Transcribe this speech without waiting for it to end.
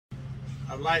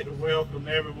I'd like to welcome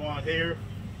everyone here.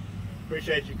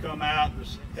 Appreciate you come out and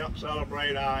help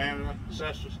celebrate our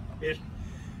ancestors.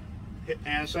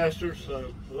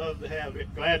 So love to have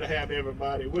it. Glad to have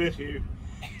everybody with you.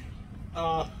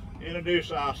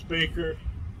 Introduce our speaker.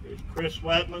 It's Chris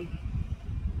Wetman.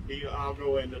 I'll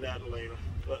go into that later.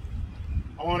 But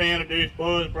I want to introduce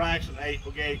Buzz Braxton, 8th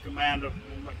Brigade Commander.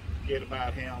 We'll forget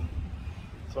about him.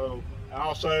 So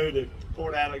also the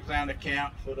Port Alexander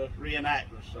Camp for the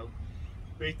reenactors. So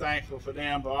be thankful for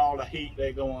them for all the heat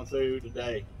they're going through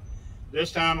today.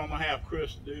 This time I'm going to have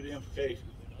Chris do the invocation.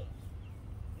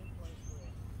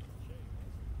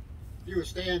 If you would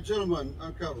stand, gentlemen,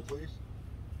 uncover, please.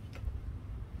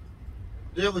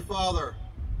 Dear Heavenly Father,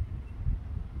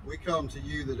 we come to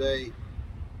you today.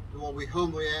 Lord, we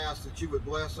humbly ask that you would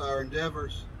bless our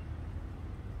endeavors,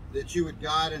 that you would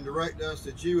guide and direct us,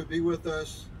 that you would be with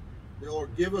us.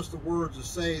 Lord, give us the words to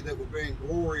say that will bring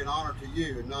glory and honor to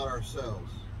you and not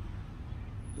ourselves.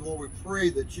 Lord, we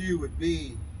pray that you would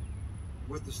be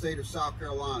with the state of South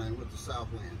Carolina and with the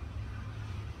Southland.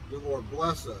 Lord,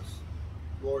 bless us.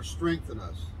 Lord, strengthen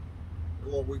us.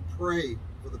 Lord, we pray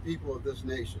for the people of this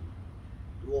nation.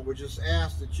 Lord, we just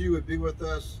ask that you would be with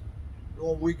us.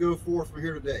 Lord, when we go forth from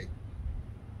here today,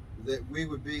 that we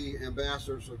would be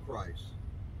ambassadors of Christ.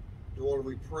 Lord,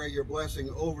 we pray your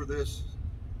blessing over this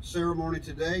ceremony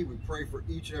today. We pray for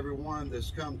each and every one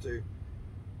that's come to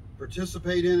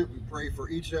participate in it. We pray for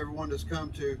each and every one that's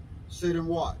come to sit and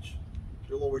watch.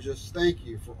 Dear Lord, we just thank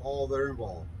you for all that are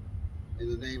involved. In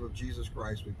the name of Jesus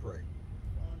Christ we pray.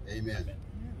 Amen.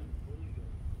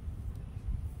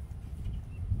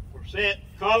 We're set.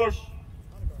 Colors.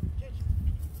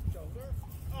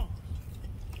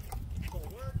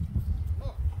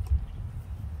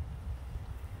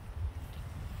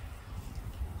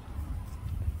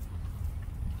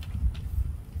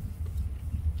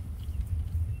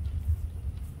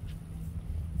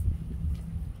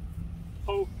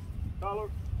 Hold. Color.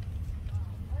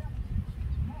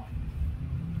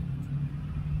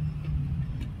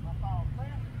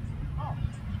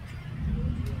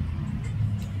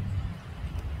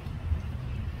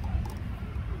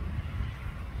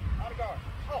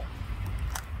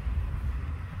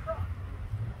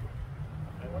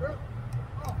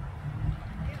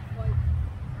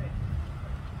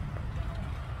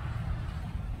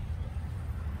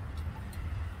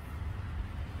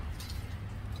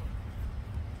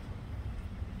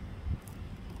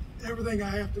 Everything I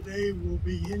have today will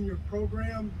be in your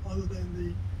program other than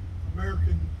the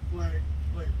American flag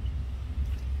players.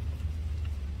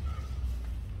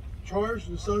 Charge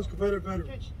to the Sons of Confederate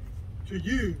Veterans. To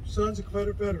you, Sons of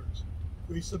Confederate Veterans,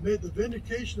 we submit the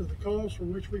vindication of the cause for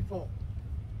which we fought.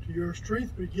 To your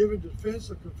strength be given defense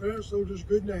of Confederate soldiers'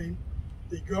 good name,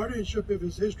 the guardianship of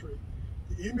his history,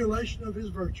 the emulation of his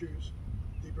virtues,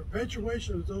 the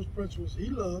perpetuation of those principles he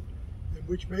loved and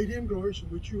which made him glorious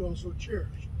and which you also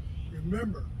cherish.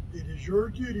 Remember, it is your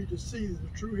duty to see that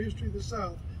the true history of the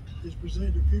South is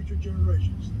presented to future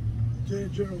generations.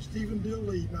 Lieutenant General Stephen Dill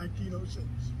Lee, 1906.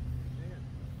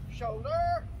 Shoulder,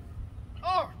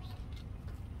 arms.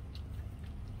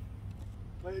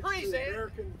 Pledge to Present. the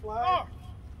American flag, Arms.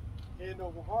 hand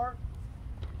over heart,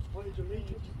 pledge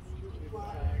allegiance to the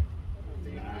flag of the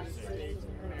United States of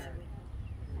America,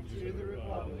 and to the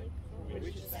republic for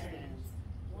which it stands,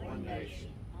 one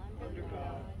nation, under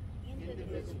God,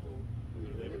 indivisible,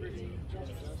 with liberty and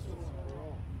justice for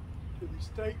all. To the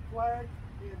state flag,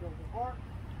 hand over heart.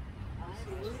 I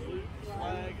salute the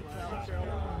flag of South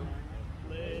Carolina,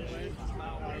 pledge to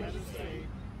my nation state,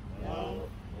 love,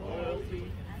 loyalty,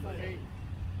 and faith.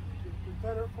 To the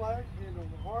Confederate flag, hand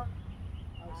over heart.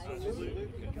 I salute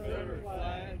the Confederate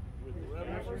flag with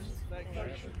reverence and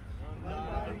affection,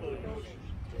 undying devotion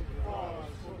to the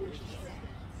cause for which it stands.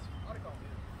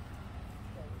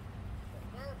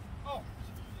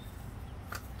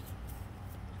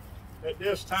 At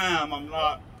this time, I'm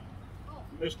not,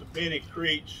 Mr. Benny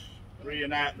Creech,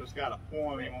 reenactor's got a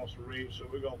poem he wants to read, so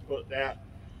we're going to put that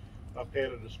up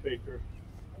ahead of the speaker.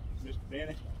 Mr.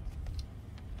 Benny.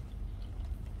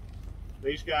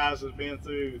 These guys have been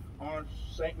through Orange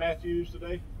St. Matthews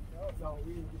today? No,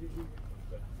 we didn't do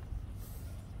that.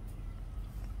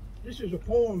 This is a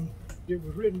poem that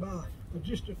was written by a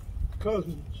distant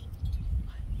cousin's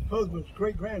husband's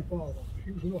great-grandfather.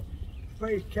 He was one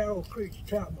Faith Carol Creech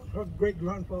Chapman. Her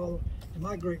great-grandfather and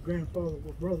my great-grandfather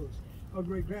were brothers. Her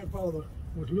great-grandfather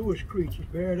was Lewis Creech. He's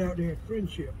buried out there at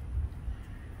Friendship.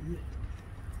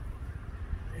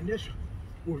 And this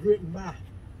was written by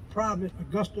Private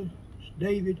Augustus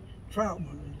David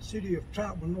Troutman, and the city of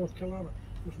Troutman, North Carolina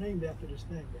was named after this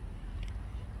thing.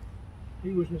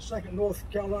 He was in the 2nd North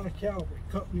Carolina Cavalry,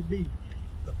 Company B.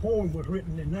 The poem was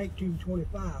written in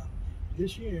 1925.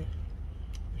 This year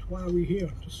is why we're here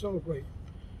to celebrate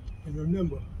and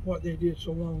remember what they did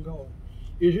so long ago.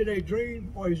 Is it a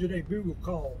dream or is it a bugle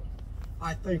call?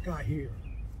 I think I hear.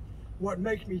 What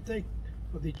makes me think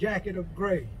of the jacket of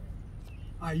gray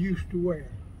I used to wear.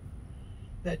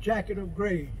 That jacket of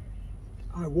gray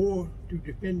I wore to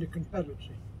defend the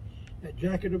Confederacy. That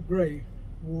jacket of gray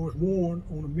was worn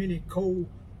on a many cold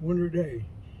winter day.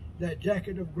 That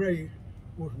jacket of gray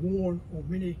was worn on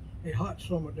many a hot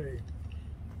summer day.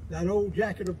 That old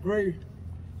jacket of gray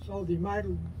saw the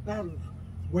mighty battles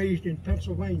waged in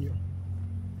Pennsylvania.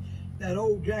 That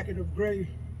old jacket of gray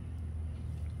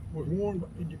was worn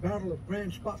in the Battle of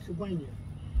Grand Spotsylvania.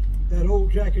 That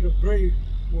old jacket of gray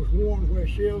was worn where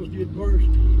shells did burst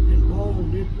and balls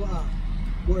did fly,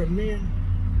 where men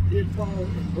did fall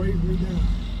and bravely die.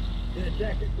 That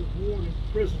jacket was worn in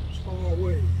prisons far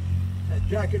away. That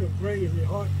jacket of gray in the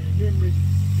heart and memory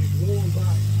is worn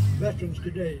by veterans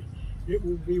today. It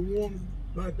will be worn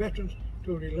by veterans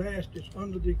till the last is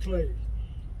under the clay.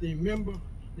 The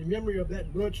memory of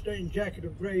that blood-stained jacket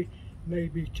of gray may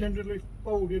be tenderly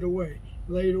folded away,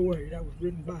 laid away. That was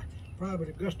written by Private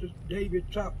Augustus David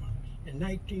Chapman in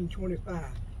 1925.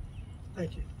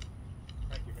 Thank you.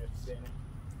 Thank you, Mr. Denny.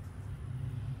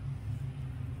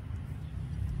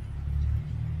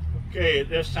 Okay, at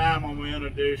this time I'm going to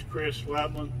introduce Chris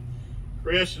Wetman.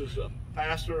 Chris is a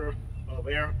pastor of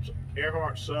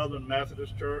Earhart Southern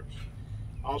Methodist Church.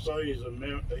 Also, he's a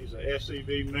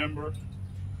SCV member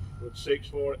with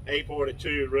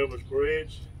 842 Rivers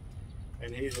Bridge,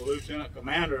 and he's a lieutenant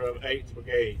commander of 8th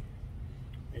Brigade.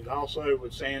 He's also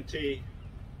with Santee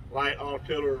Light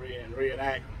Artillery and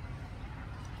Reenactment.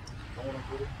 I want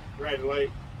to congratulate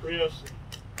Chris.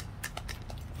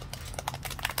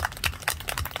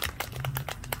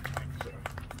 Thank you, sir.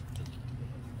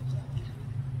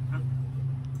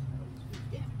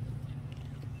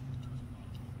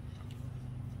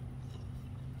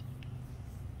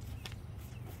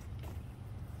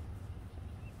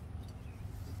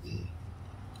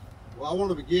 Well, I want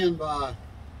to begin by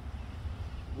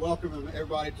welcoming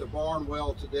everybody to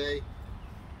Barnwell today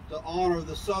to honor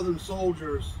the Southern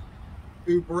soldiers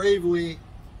who bravely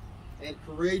and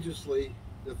courageously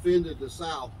defended the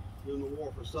South during the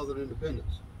War for Southern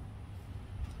Independence.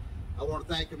 I want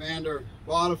to thank Commander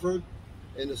Bodiford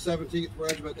and the 17th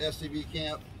Regiment SCV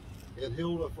Camp and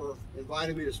Hilda for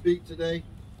inviting me to speak today.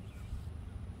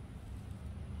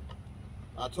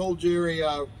 I told Jerry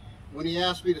when he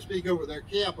asked me to speak over at their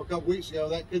camp a couple weeks ago,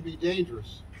 that could be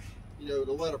dangerous, you know,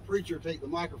 to let a preacher take the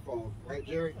microphone, right,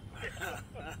 Jerry?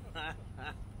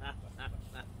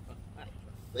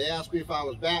 They asked me if I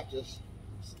was Baptist.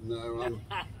 No, I'm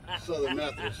Southern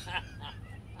Methodist.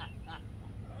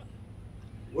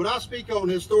 When I speak on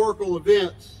historical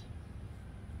events,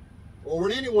 or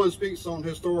when anyone speaks on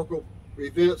historical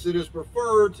events, it is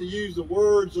preferred to use the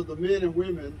words of the men and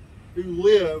women who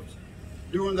lived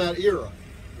during that era.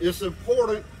 It's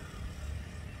important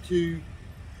to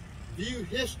view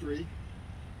history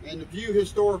and to view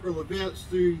historical events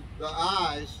through the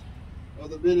eyes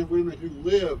of the men and women who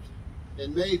lived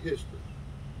and made history.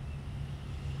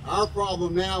 Our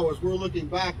problem now is we're looking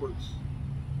backwards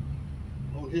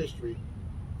on history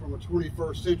from a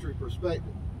 21st century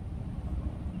perspective.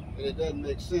 And it doesn't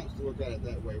make sense to look at it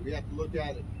that way. We have to look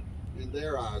at it in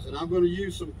their eyes. And I'm going to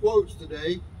use some quotes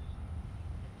today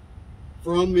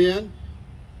from men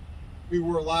who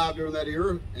were alive during that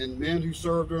era and men who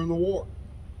served during the war.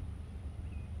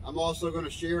 I'm also going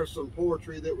to share some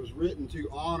poetry that was written to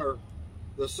honor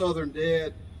the Southern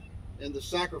dead and the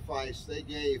sacrifice they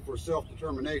gave for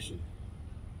self-determination.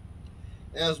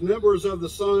 As members of the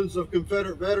Sons of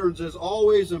Confederate Veterans, it's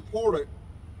always important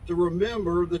to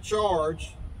remember the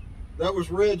charge that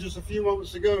was read just a few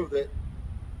moments ago that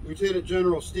Lieutenant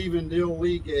General Stephen Dill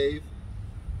Lee gave.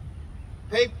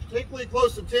 Pay particularly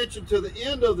close attention to the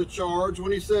end of the charge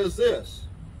when he says this: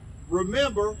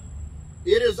 remember,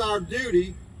 it is our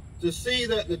duty to see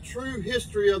that the true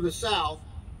history of the South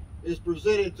is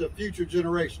presented to future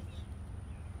generations.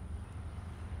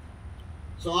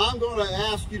 So I'm going to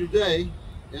ask you today,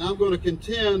 and I'm going to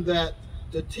contend that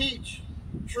to teach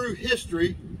true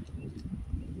history,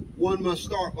 one must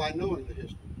start by knowing the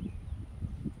history.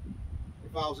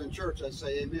 If I was in church, I'd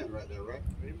say amen right there, right?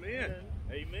 Amen.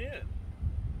 Amen.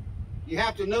 You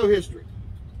have to know history.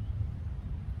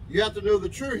 You have to know the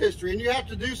true history, and you have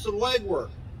to do some legwork,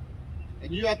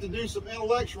 and you have to do some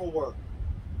intellectual work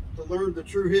to learn the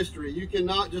true history. You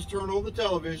cannot just turn on the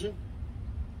television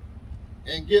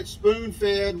and get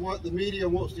spoon-fed what the media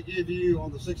wants to give you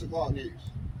on the 6 o'clock news.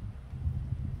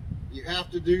 You have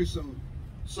to do some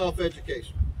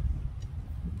self-education.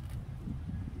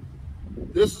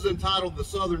 This is entitled The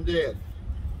Southern Dead.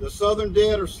 The Southern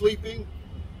Dead are sleeping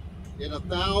in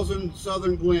 1,000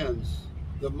 southern glens.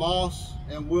 The moss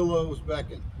and willows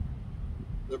beckon,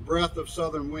 the breath of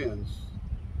southern winds.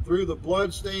 Through the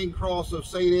blood-stained cross of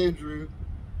St. Andrew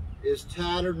is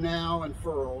tattered now and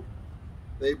furled.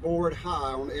 They bore it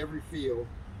high on every field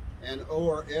and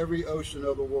o'er every ocean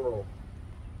of the world.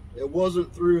 It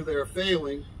wasn't through their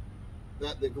failing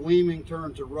that the gleaming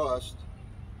turned to rust,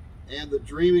 and the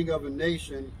dreaming of a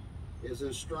nation is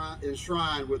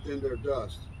enshrined within their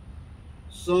dust.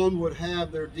 Some would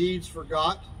have their deeds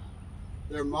forgot,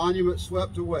 their monuments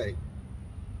swept away.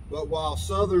 But while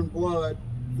southern blood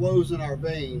flows in our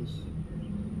veins,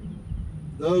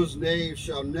 those knaves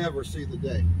shall never see the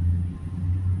day.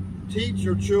 Teach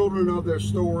your children of their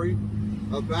story,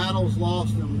 of battles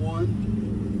lost and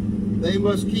won. They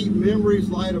must keep memories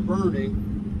light a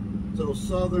burning till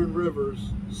southern rivers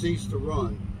cease to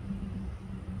run.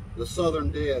 The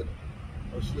southern dead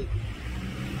are sleeping.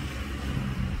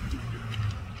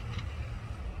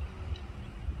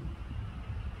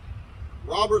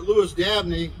 Robert Louis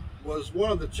Dabney was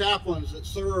one of the chaplains that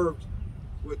served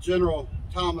with General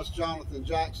Thomas Jonathan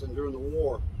Jackson during the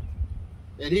war.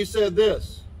 And he said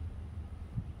this: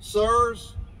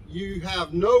 "Sirs, you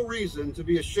have no reason to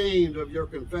be ashamed of your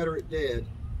Confederate dead.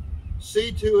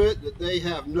 See to it that they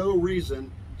have no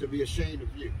reason to be ashamed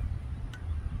of you."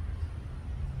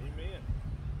 Amen.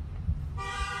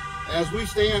 As we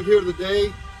stand here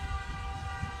today,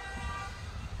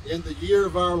 in the year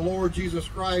of our Lord Jesus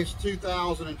Christ,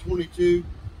 2022,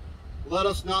 let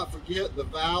us not forget the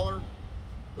valor,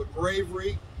 the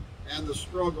bravery, and the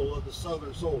struggle of the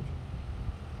Southern soldier.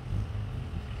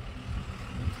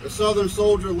 The Southern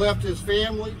soldier left his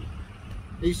family,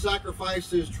 he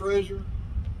sacrificed his treasure,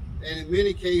 and in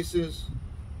many cases,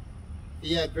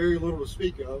 he had very little to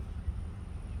speak of,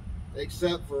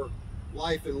 except for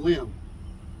life and limb.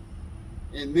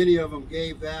 And many of them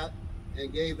gave that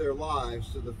and gave their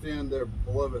lives to defend their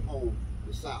beloved home,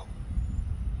 the South.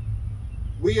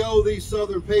 We owe these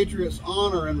Southern patriots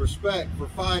honor and respect for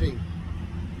fighting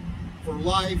for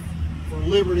life, for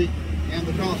liberty, and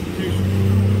the Constitution.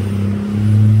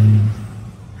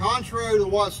 Contrary to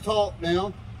what's taught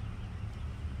now,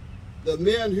 the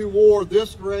men who wore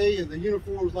this gray and the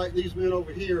uniforms like these men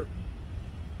over here,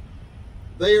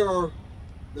 they are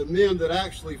the men that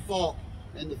actually fought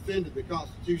and defended the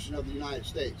Constitution of the United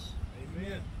States.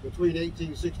 Amen. Between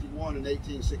 1861 and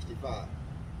 1865.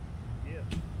 Yeah.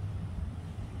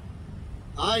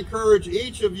 I encourage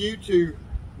each of you to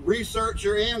research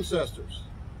your ancestors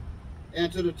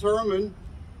and to determine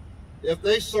if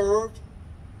they served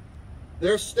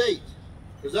their state,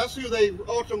 because that's who they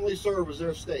ultimately serve, as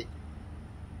their state.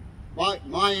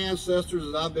 My ancestors,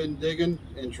 that I've been digging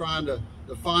and trying to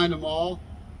find them all,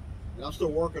 and I'm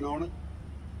still working on it,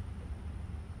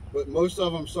 but most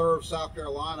of them served South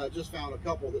Carolina. I just found a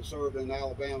couple that served in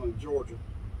Alabama and Georgia.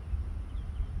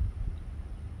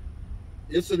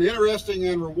 It's an interesting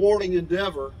and rewarding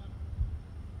endeavor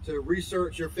to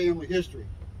research your family history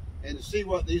and to see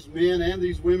what these men and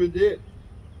these women did.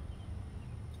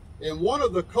 And one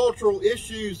of the cultural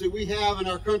issues that we have in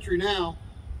our country now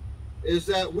is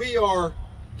that we are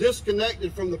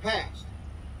disconnected from the past.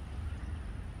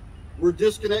 We're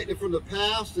disconnected from the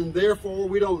past, and therefore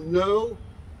we don't know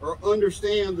or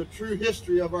understand the true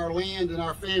history of our land and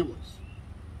our families.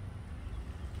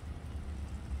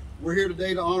 We're here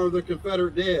today to honor the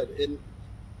Confederate dead. And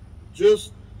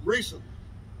just recently,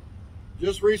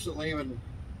 when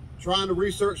trying to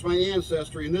research my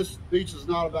ancestry, and this speech is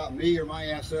not about me or my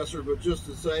ancestor, but just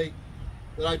to say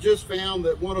that I just found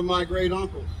that one of my great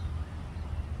uncles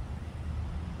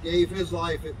gave his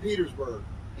life at Petersburg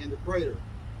in the crater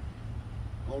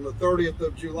on the 30th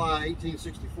of July,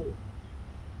 1864.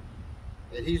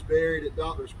 And he's buried at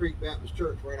Doctors Creek Baptist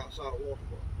Church right outside of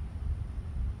Walterboro.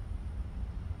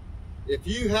 If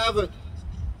you haven't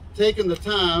taken the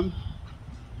time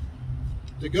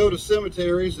to go to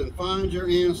cemeteries and find your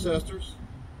ancestors,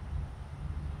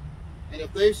 and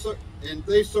if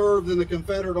they served in the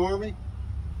Confederate Army,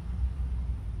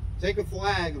 take a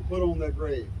flag and put on their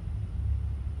grave.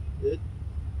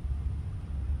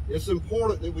 It's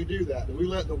important that we do that we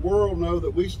let the world know that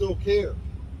we still care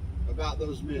about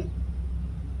those men.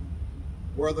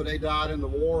 Whether they died in the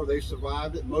war or they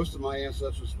survived it. Most of my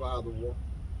ancestors survived the war.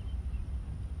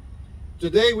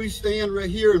 Today we stand right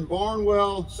here in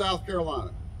Barnwell, South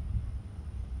Carolina.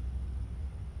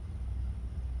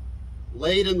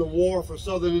 Late in the war for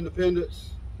Southern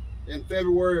independence, in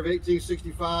February of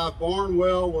 1865,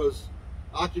 Barnwell was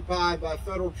occupied by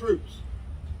federal troops.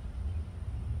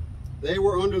 They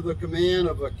were under the command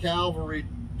of a cavalry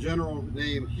general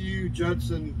named Hugh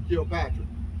Judson Kilpatrick.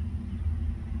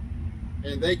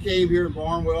 And they came here in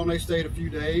Barnwell and they stayed a few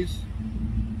days.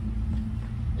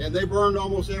 And they burned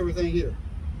almost everything here,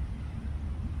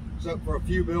 except for a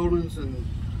few buildings and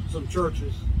some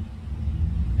churches.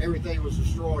 Everything was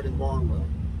destroyed in Barnwell.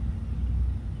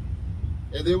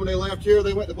 And then when they left here,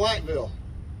 they went to Blackville.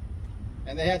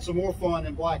 And they had some more fun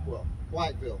in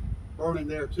Blackville, burning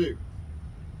there too.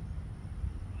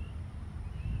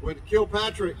 When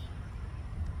Kilpatrick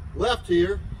left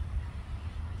here,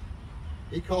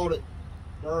 he called it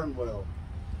Barnwell.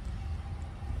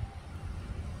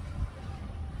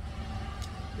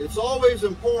 It's always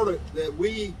important that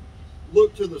we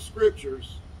look to the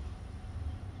scriptures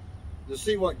to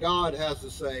see what God has to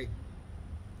say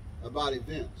about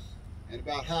events and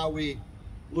about how we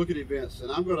look at events.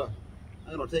 And I'm gonna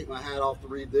take my hat off to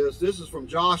read this. This is from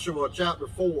Joshua chapter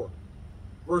 4,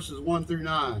 verses 1 through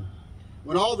 9.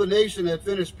 When all the nation had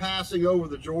finished passing over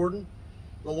the Jordan,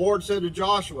 the Lord said to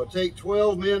Joshua, "Take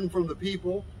 12 men from the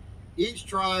people, each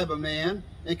tribe a man,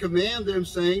 and command them,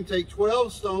 saying, Take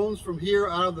 12 stones from here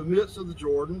out of the midst of the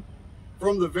Jordan,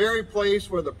 from the very place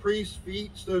where the priest's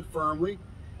feet stood firmly,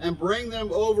 and bring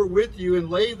them over with you and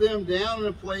lay them down in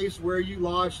a place where you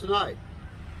lodge tonight."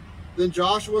 Then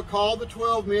Joshua called the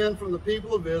 12 men from the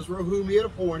people of Israel, whom he had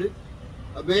appointed,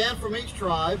 a man from each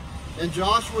tribe, and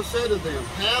Joshua said to them,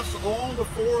 "Pass on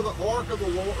before the ark of the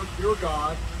Lord your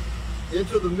God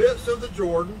into the midst of the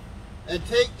Jordan, and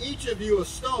take each of you a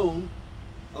stone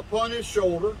upon his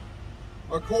shoulder,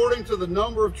 according to the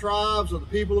number of tribes of the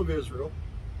people of Israel,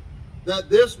 that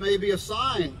this may be a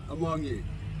sign among you.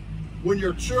 When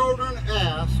your children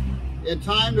ask in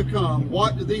time to come,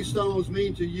 what do these stones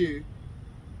mean to you?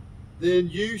 Then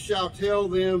you shall tell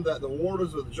them that the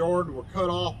waters of the Jordan were cut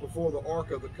off before the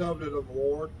ark of the covenant of the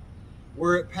Lord,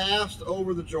 where it passed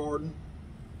over the Jordan.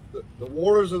 The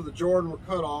waters of the Jordan were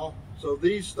cut off, so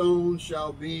these stones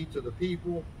shall be to the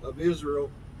people of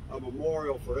Israel a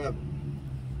memorial forever."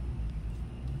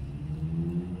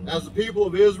 As the people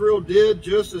of Israel did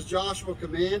just as Joshua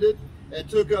commanded, and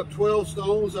took up 12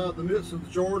 stones out of the midst of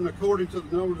the Jordan, according to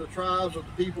the number of the tribes of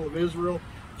the people of Israel,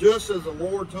 just as the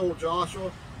Lord told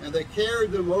Joshua, and they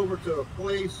carried them over to a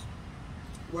place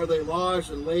where they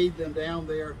lodged and laid them down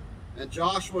there. And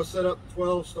Joshua set up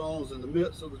 12 stones in the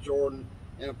midst of the Jordan,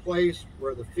 in a place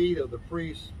where the feet of the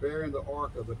priests bearing the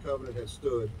ark of the covenant had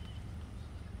stood,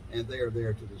 and they are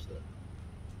there to this day.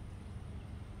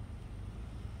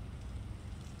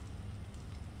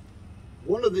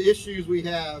 One of the issues we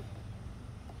have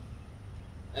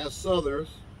as Southerners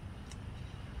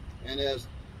and as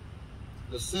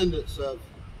descendants of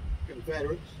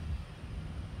Confederates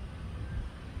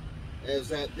is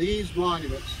that these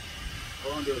monuments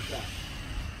are under attack.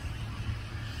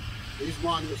 These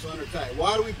monuments are under attack.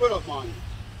 Why do we put up monuments?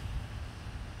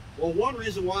 Well, one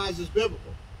reason why is it's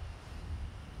biblical.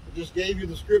 I just gave you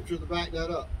the scripture to back that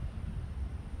up.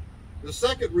 The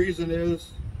second reason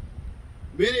is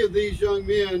many of these young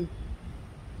men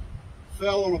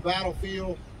fell on a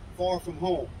battlefield far from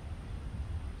home,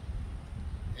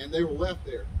 and they were left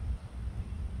there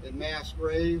in mass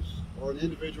graves or in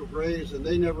individual graves, and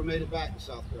they never made it back to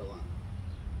South Carolina.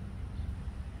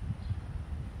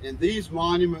 And these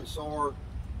monuments are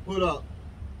put up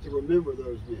to remember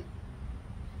those men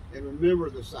and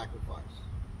remember the sacrifice.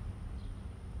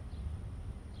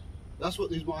 That's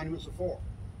what these monuments are for.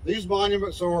 These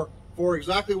monuments are for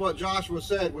exactly what Joshua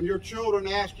said. When your children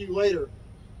ask you later,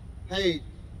 "Hey,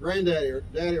 granddaddy or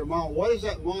daddy or mom, what is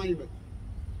that monument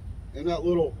in that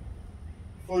little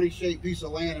funny shaped piece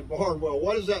of land in Barnwell?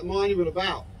 What is that monument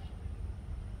about?"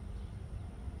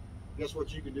 Guess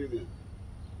what you can do then?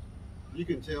 You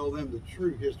can tell them the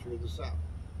true history of the South.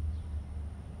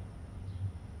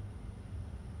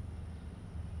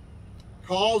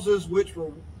 Causes which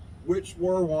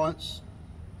were once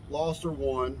lost or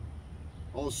won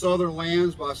on Southern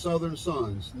lands by Southern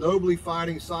sons, nobly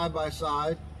fighting side by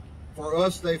side. For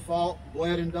us they fought,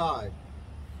 bled, and died.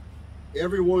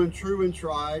 Everyone true and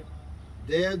tried,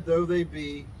 dead though they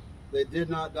be, they did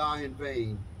not die in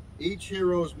vain. Each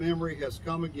hero's memory has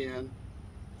come again,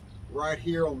 right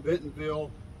here on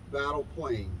Bentonville Battle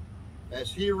Plain. As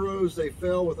heroes they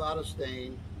fell without a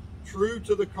stain, true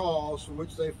to the cause for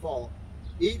which they fought.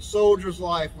 Each soldier's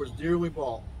life was dearly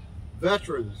bought.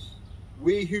 Veterans,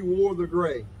 we who wore the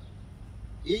gray,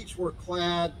 each were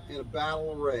clad in a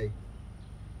battle array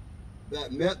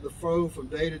that met the foe from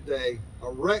day to day,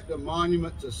 erect a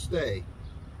monument to stay,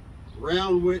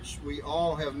 round which we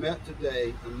all have met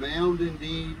today, a mound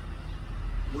indeed,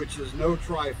 which is no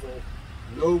trifle,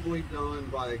 nobly done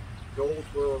by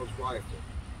Goldsborough's rifle.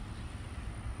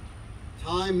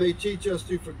 Time may teach us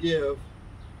to forgive,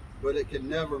 but it can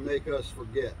never make us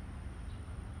forget.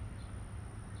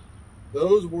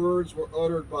 Those words were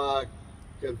uttered by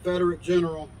Confederate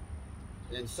General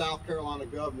and South Carolina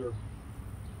Governor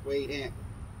Wade Hampton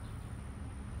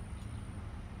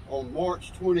on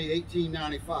March 20,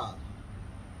 1895,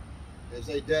 as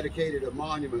they dedicated a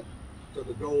monument to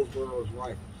the Goldsboro's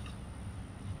Rifles.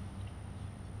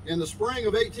 In the spring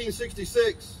of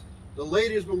 1866, the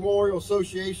Ladies Memorial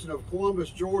Association of Columbus,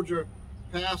 Georgia,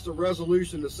 passed a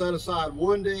resolution to set aside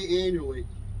one day annually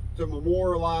to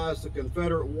memorialize the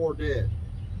Confederate war dead.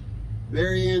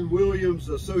 Mary Ann Williams,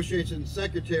 the association's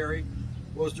secretary,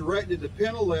 was directed to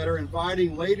pen a letter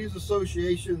inviting ladies'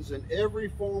 associations in every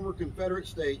former Confederate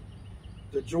state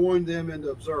to join them in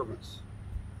the observance.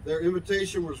 Their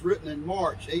invitation was written in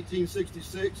March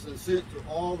 1866 and sent to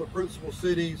all the principal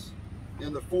cities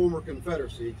in the former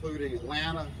Confederacy, including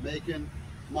Atlanta, Macon,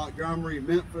 Montgomery,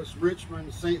 Memphis,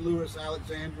 Richmond, St. Louis,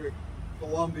 Alexandria,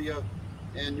 Columbia,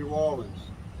 and New Orleans,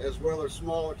 as well as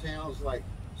smaller towns like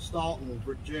Staunton,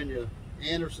 Virginia,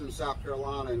 Anderson, South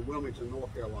Carolina, and Wilmington,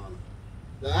 North Carolina.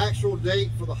 The actual date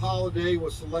for the holiday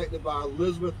was selected by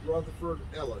Elizabeth Rutherford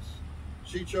Ellis.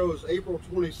 She chose April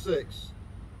 26,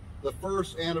 the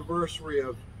first anniversary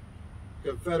of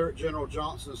Confederate General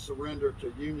Johnson's surrender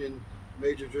to Union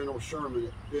Major General Sherman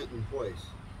at Benton Place.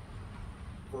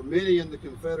 For many in the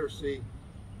Confederacy,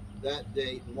 that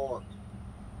date marked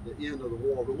the end of the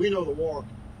war, but we know the war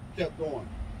kept going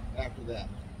after that.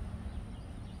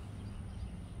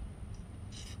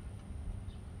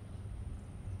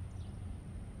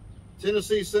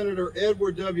 Tennessee Senator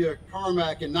Edward W.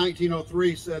 Carmack in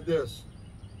 1903 said this: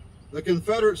 "The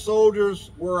Confederate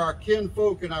soldiers were our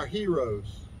kinfolk and our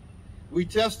heroes. We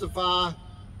testify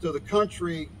to the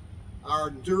country our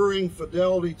enduring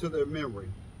fidelity to their memory.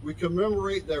 We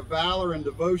commemorate their valor and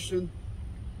devotion.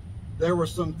 There were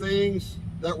some things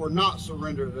that were not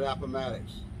surrendered at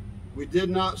Appomattox. We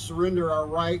did not surrender our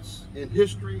rights in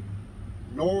history,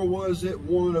 nor was it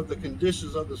one of the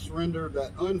conditions of the surrender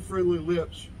that unfriendly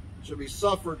lips should be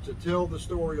suffered to tell the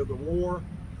story of the war,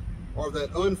 or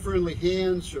that unfriendly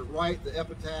hands should write the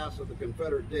epitaphs of the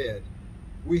Confederate dead.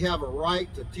 We have a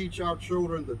right to teach our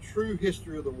children the true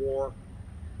history of the war,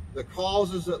 the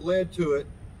causes that led to it,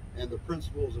 and the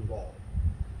principles involved."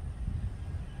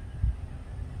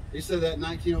 He said that in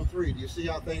 1903. Do you see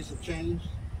how things have changed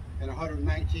in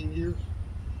 119 years?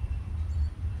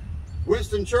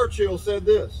 Winston Churchill said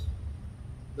this: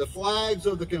 "The flags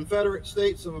of the Confederate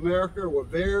States of America were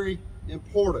very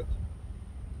important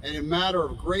and a matter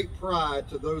of great pride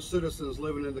to those citizens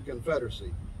living in the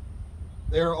Confederacy.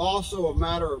 They are also a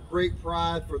matter of great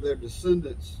pride for their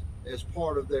descendants as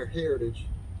part of their heritage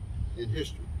and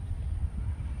history."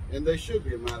 And they should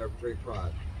be a matter of great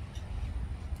pride.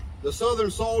 The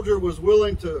Southern soldier was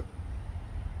willing to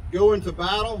go into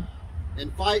battle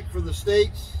and fight for the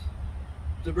states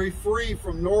to be free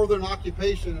from Northern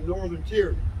occupation and Northern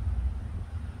tyranny.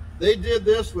 They did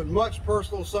this with much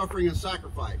personal suffering and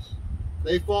sacrifice.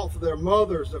 They fought for their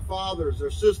mothers, their fathers,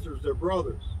 their sisters, their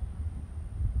brothers.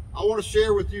 I want to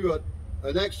share with you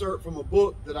an excerpt from a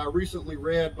book that I recently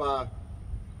read by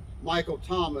Michael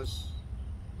Thomas,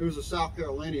 who's a South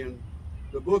Carolinian.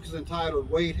 The book is entitled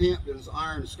Wade Hampton's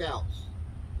Iron Scouts,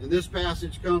 and this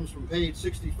passage comes from page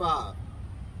 65.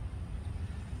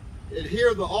 And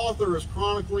here the author is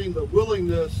chronicling the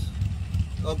willingness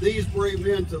of these brave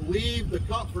men to leave the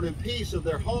comfort and peace of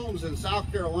their homes in South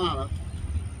Carolina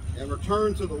and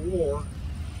return to the war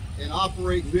and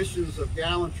operate missions of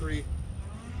gallantry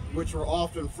which were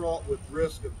often fraught with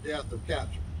risk of death or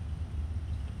capture.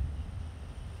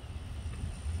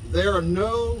 There are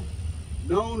no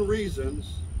known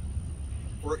reasons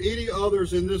for any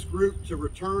others in this group to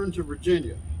return to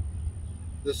Virginia.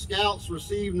 The scouts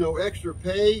received no extra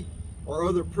pay or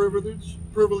other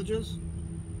privileges.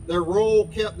 Their role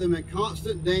kept them in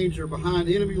constant danger behind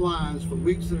enemy lines for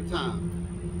weeks at a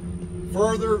time.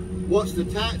 Further, once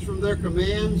detached from their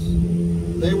commands,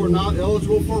 they were not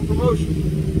eligible for promotion.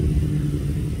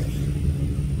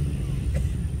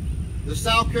 The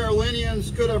South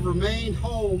Carolinians could have remained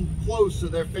home close to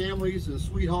their families and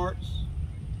sweethearts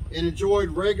and enjoyed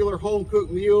regular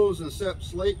home-cooked meals and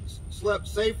slept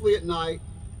safely at night,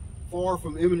 far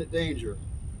from imminent danger.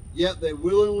 Yet they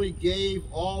willingly gave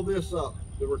all this up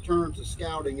to return to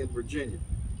scouting in Virginia.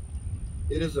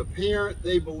 It is apparent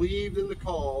they believed in the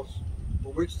cause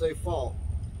for which they fought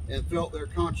and felt their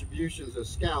contributions as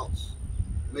scouts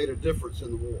made a difference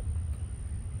in the war.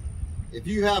 If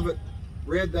you haven't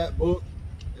read that book,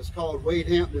 it's called Wade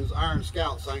Hampton's Iron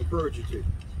Scouts. I encourage you to.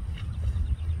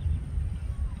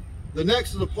 The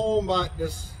next is a poem by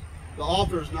this The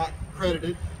author is not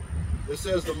credited. It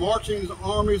says, the marching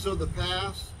armies of the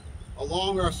past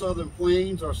along our southern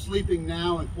plains are sleeping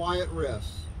now in quiet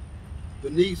rest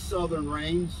beneath southern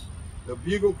rains. The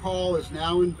bugle call is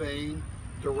now in vain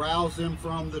to rouse them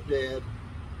from the dead.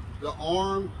 To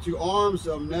arms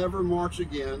they'll never march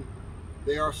again.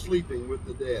 They are sleeping with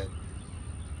the dead.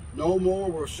 No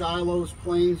more will Shiloh's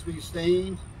plains be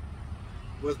stained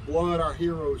with blood our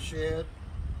heroes shed,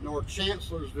 nor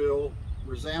Chancellorsville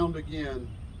resound again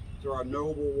to our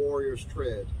noble warriors'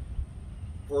 tread.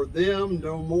 For them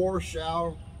no more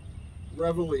shall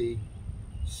reveille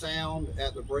sound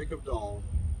at the break of dawn,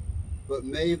 but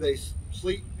may they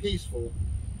sleep peaceful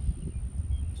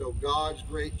till God's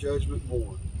great judgment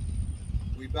morn.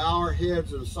 We bow our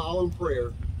heads in solemn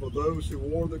prayer for those who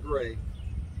wore the gray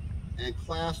and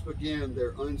clasp again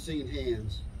their unseen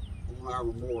hands on our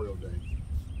Memorial Day.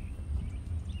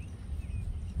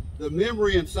 The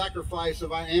memory and sacrifice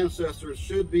of our ancestors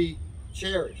should be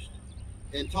cherished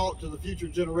and taught to the future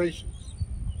generations.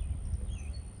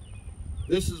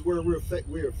 This is where we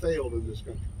have failed in this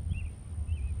country,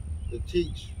 to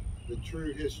teach the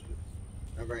true history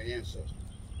of our ancestors.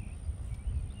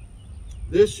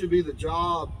 This should be the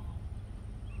job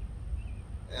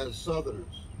as Southerners,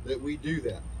 that we do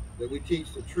that we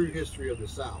teach the true history of the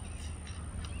South.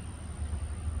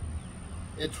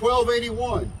 In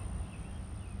 1281,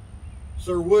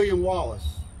 Sir William Wallace,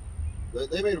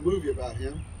 they made a movie about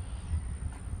him.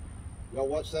 Y'all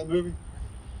watch that movie?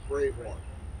 Braveheart.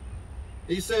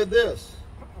 He said this: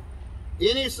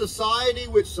 any society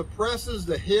which suppresses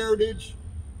the heritage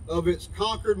of its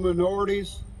conquered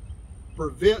minorities,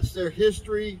 prevents their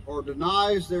history, or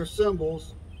denies their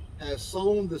symbols, has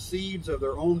sown the seeds of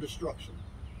their own destruction.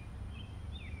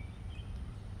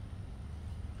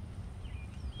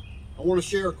 I want to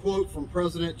share a quote from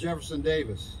President Jefferson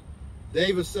Davis.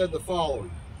 Davis said the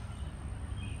following: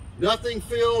 nothing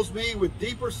fills me with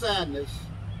deeper sadness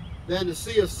than to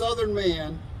see a Southern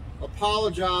man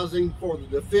apologizing for the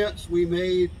defense we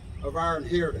made of our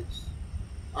inheritance.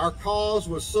 Our cause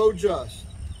was so just,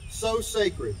 so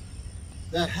sacred,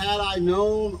 that had I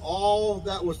known all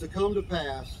that was to come to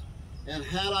pass, and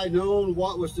had I known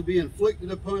what was to be inflicted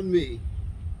upon me,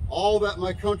 all that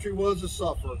my country was to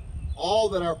suffer, all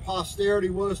that our posterity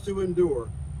was to endure,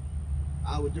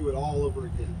 I would do it all over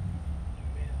again.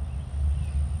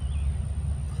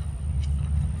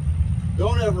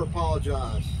 Don't ever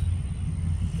apologize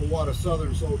for what a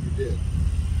Southern soldier did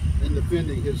in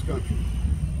defending his country.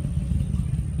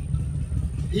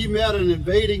 He met an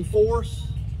invading force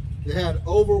that had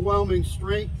overwhelming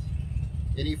strength,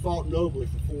 and he fought nobly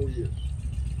for 4 years.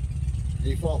 And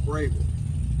he fought bravely.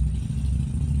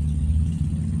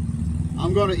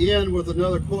 I'm going to end with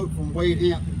another quote from Wade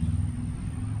Hampton.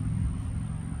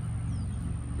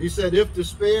 He said, if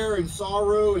despair and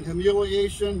sorrow and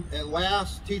humiliation at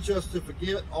last teach us to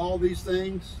forget all these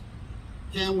things,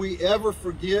 can we ever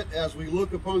forget, as we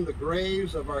look upon the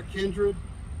graves of our kindred,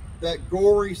 that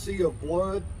gory sea of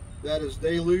blood that has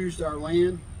deluged our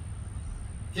land?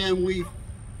 Can we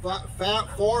can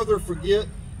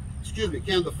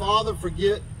the father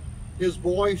forget his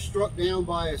boy struck down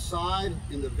by his side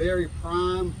in the very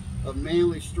prime of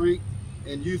manly strength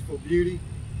and youthful beauty?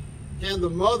 Can the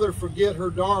mother forget her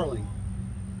darling,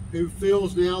 who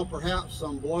fills now perhaps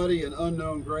some bloody and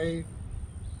unknown grave?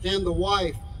 Can the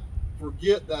wife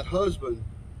forget that husband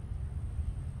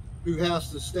who has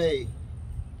to stay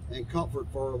and comfort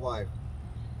for her life?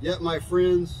 Yet, my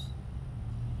friends,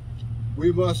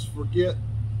 we must forget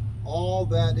all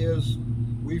that is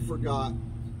we forgot,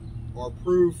 or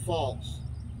prove false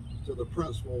to the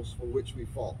principles for which we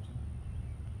fought.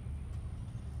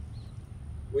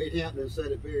 Wade Hampton said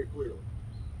it very clearly.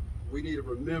 We need to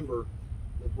remember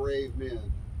the brave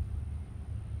men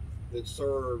that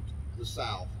served the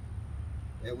South,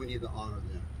 and we need to honor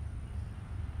them.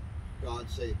 God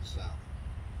save the South.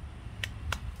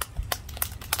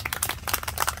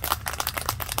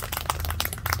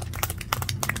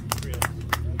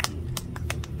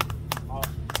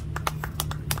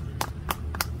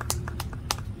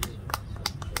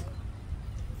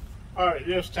 All right,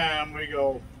 this time we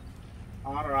go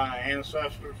honor our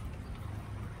ancestors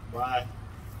by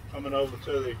coming over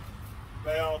to the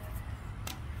bell.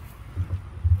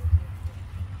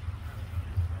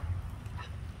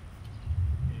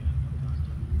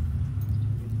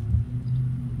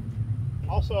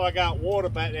 Also, I got water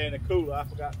back there in the cooler. I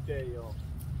forgot to tell y'all.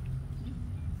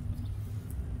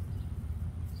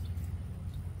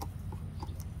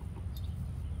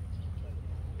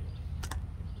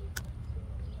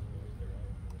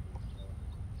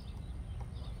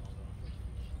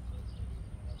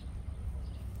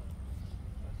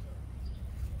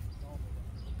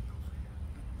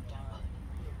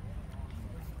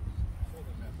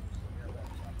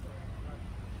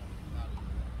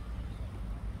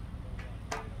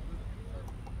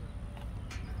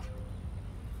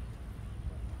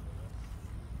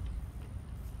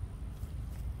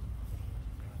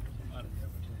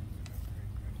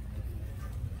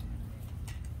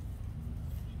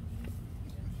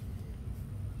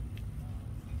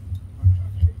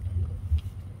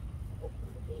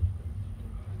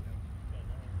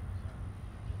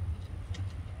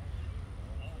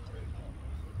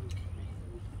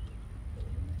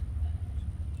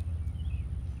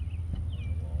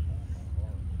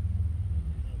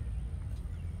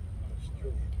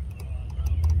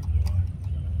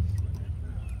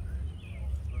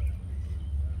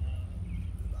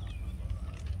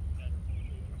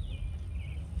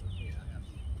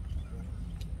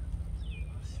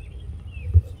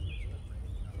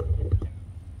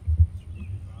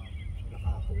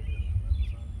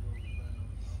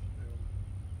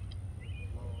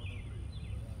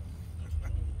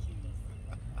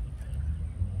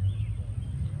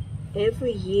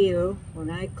 Every year when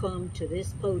I come to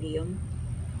this podium,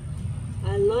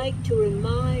 I like to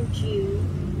remind you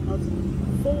of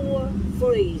 4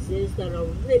 phrases that are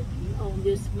written on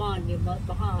this monument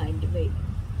behind me.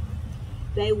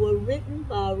 They were written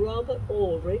by Robert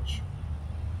Aldrich,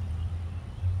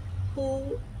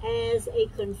 who, as a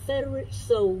Confederate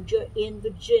soldier in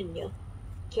Virginia,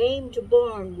 came to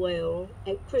Barnwell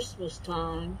at Christmas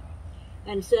time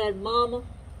and said, "Mama,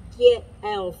 get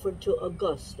Alfred to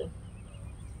Augusta."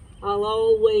 I'll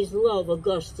always love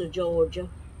Augusta, Georgia.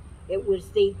 It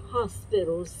was the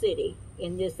hospital city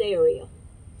in this area.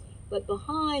 But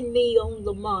behind me on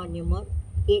the monument,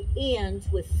 it ends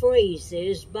with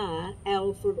phrases by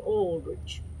Alfred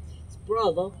Aldrich, his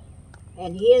brother,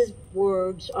 and his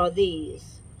words are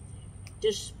these: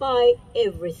 "Despite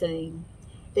everything,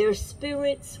 their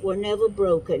spirits were never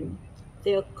broken,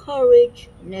 their courage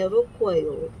never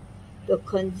quailed, the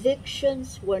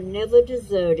convictions were never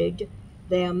deserted,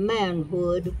 their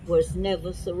manhood was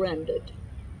never surrendered."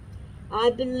 I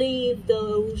believe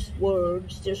those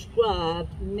words describe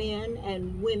men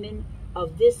and women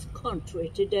of this country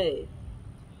today.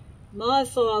 My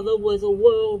father was a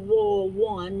World War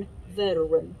I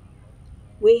veteran.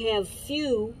 We have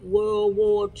few World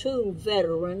War II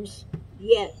veterans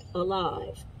yet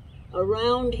alive.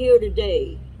 Around here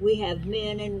today, we have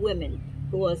men and women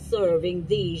who are serving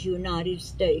these United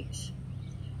States.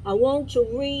 I want to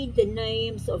read the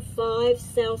names of 5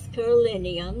 South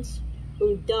Carolinians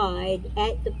who died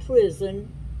at the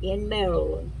prison in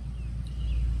Maryland.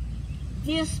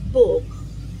 This book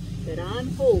that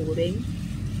I'm holding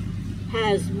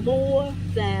has more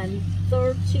than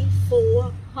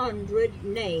 3,400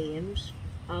 names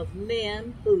of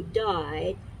men who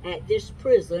died at this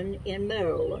prison in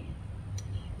Maryland.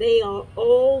 They are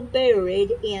all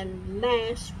buried in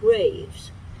mass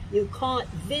graves. You can't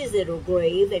visit a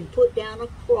grave and put down a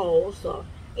cross or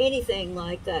anything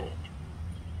like that.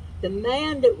 The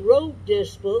man that wrote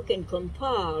this book and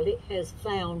compiled it has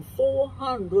found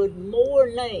 400 more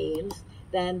names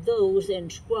than those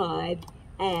inscribed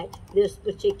at this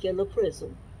particular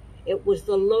prison. It was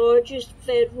the largest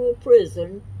federal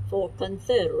prison for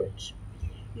Confederates.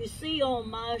 You see on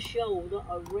my shoulder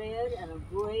a red and a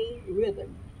gray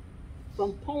ribbon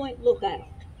from Point Lookout.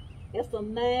 If a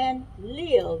man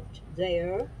lived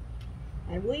there,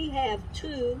 and we have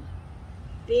 2,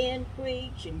 Ben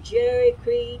Creech and Jerry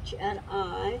Creech and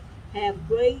I have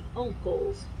great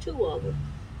uncles, 2 of them,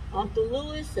 Uncle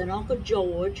Lewis and Uncle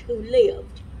George, who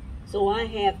lived. So I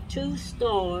have 2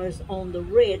 stars on the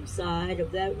red side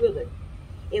of that ribbon.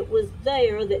 It was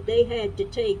there that they had to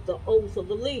take the oath of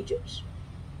allegiance.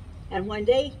 And when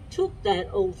they took that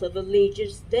oath of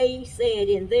allegiance, they said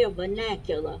in their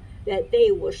vernacular that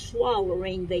they were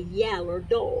swallowing the yaller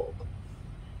dog.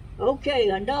 Okay,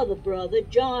 another brother,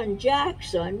 John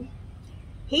Jackson,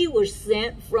 he was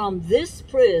sent from this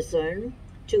prison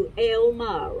to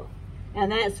Elmira,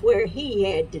 and that's where he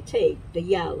had to take the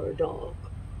yaller dog.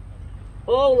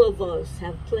 All of us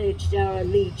have pledged our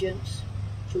allegiance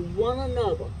to one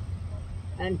another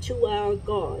and to our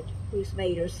God who's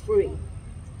made us free.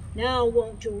 Now I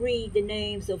want to read the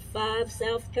names of 5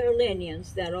 South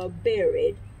Carolinians that are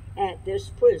buried at this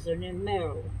prison in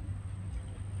Maryland.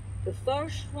 The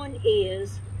first one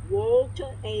is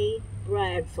Walter A.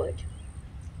 Bradford.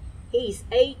 He's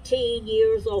 18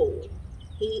 years old.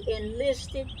 He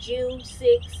enlisted June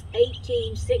 6,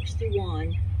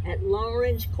 1861 at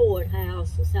Lawrence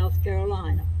Courthouse, South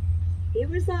Carolina. He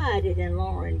resided in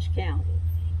Lawrence County.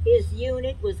 His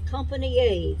unit was Company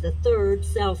A, the 3rd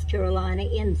South Carolina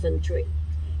Infantry.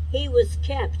 He was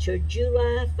captured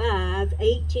July 5,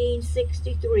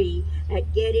 1863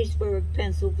 at Gettysburg,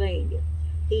 Pennsylvania.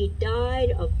 He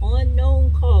died of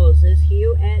unknown causes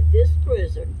here at this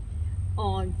prison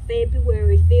on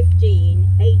February 15,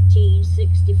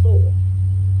 1864.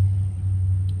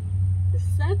 The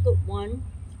second one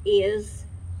is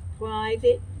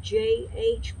Private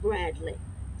J.H. Bradley,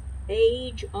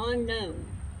 age unknown.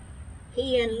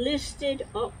 He enlisted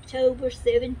October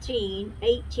 17,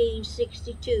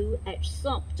 1862 at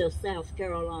Sumter, South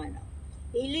Carolina.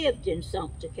 He lived in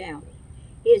Sumter County.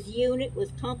 His unit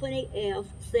was Company F,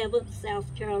 7th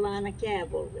South Carolina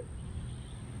Cavalry.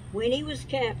 When he was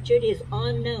captured is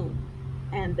unknown,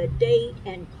 and the date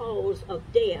and cause of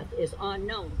death is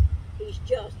unknown. He's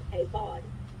just a body.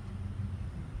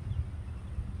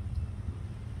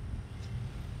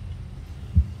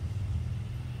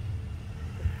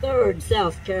 The 3rd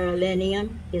South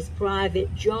Carolinian is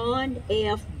Private John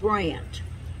F. Brandt.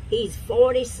 He's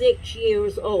 46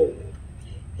 years old.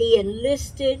 He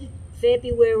enlisted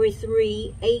February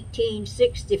 3,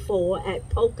 1864 at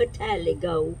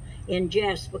Pocataligo in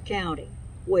Jasper County,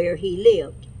 where he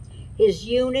lived. His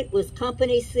unit was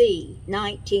Company C,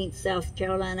 19th South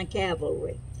Carolina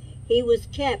Cavalry. He was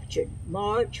captured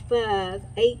March 5,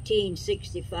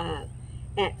 1865,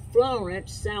 at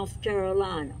Florence, South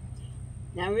Carolina.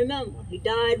 Now remember, he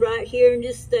died right here in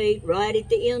this state, right at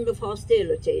the end of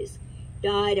hostilities.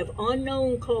 Died of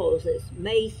unknown causes,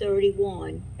 May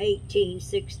 31,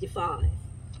 1865.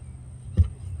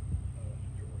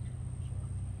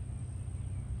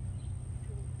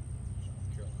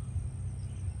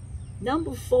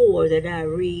 Number 4 that I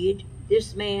read,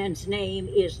 this man's name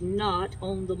is not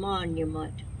on the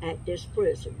monument at this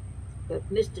prison,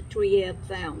 but Mr. Trieb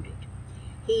found it.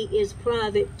 He is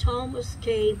Private Thomas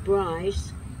K.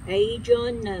 Bryce, age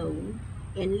unknown,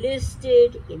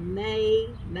 enlisted in May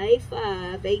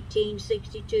 5,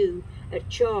 1862 at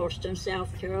Charleston,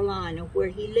 South Carolina, where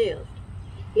he lived.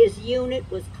 His unit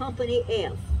was Company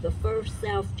F, the 1st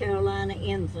South Carolina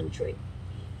Infantry.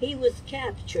 He was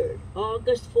captured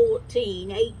August 14,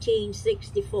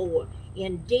 1864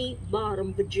 in Deep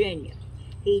Bottom, Virginia.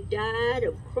 He died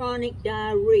of chronic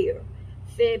diarrhea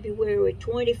February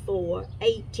 24,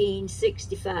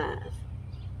 1865.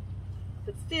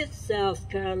 The 5th South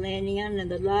Carolinian,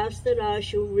 and the last that I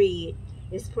shall read,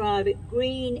 is Private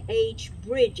Green H.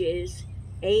 Bridges,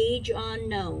 age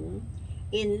unknown,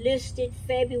 enlisted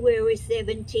February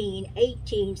 17,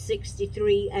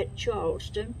 1863 at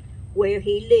Charleston, where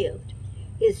he lived.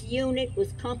 His unit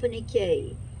was Company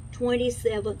K,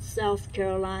 27th South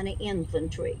Carolina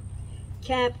Infantry.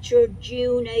 Captured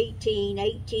June 18,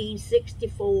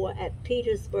 1864 at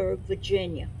Petersburg,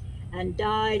 Virginia, and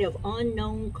died of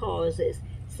unknown causes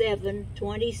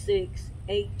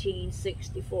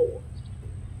 7/26/1864.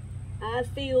 I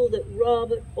feel that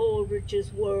Robert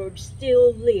Aldrich's words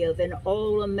still live in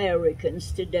all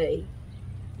Americans today.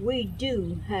 We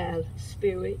do have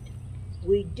spirit.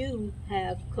 We do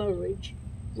have courage.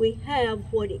 We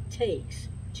have what it takes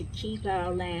to keep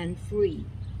our land free.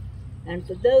 And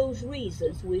for those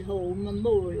reasons, we hold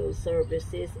memorial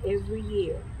services every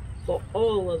year for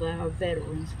all of our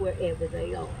veterans wherever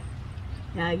they are.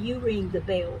 Now you ring the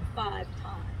bell 5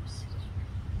 times.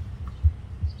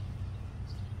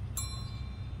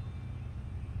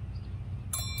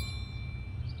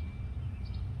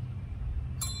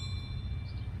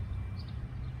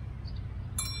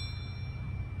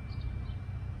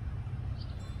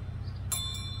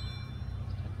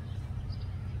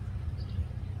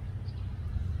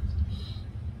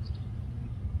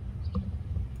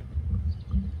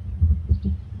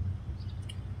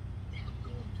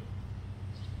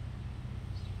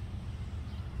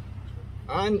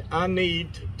 I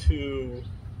need to,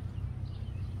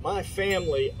 my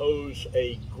family owes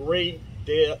a great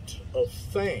debt of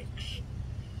thanks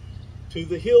to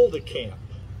the Hilda Camp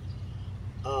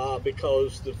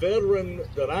because the veteran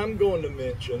that I'm going to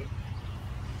mention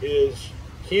is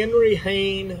Henry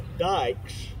Hayne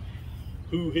Dykes,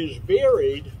 who is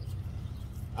buried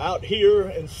out here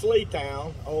in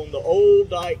Slaytown on the old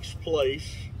Dykes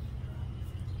place.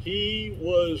 He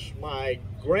was my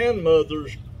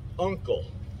grandmother's uncle,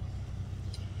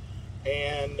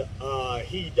 and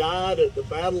he died at the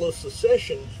Battle of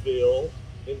Secessionsville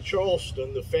in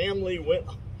Charleston. The family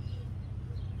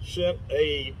sent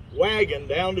a wagon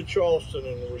down to Charleston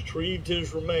and retrieved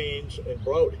his remains and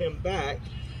brought him back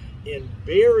and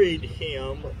buried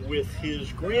him with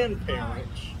his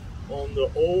grandparents on the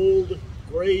old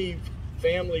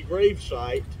family grave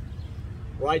site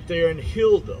right there in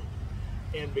Hilda.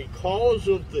 And because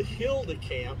of the Hilda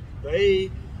Camp,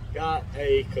 they got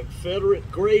a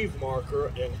Confederate grave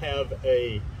marker and have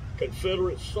a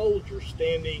Confederate soldier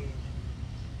standing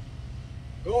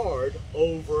guard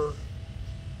over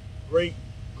great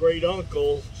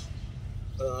uncle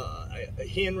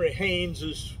Henry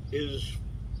Haynes'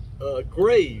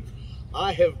 grave.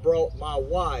 I have brought my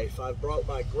wife, I've brought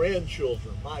my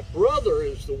grandchildren. My brother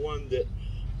is the one that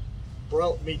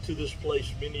brought me to this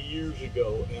place many years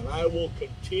ago, and I will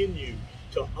continue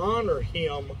to honor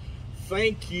him.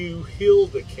 Thank you,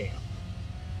 Hilda Camp.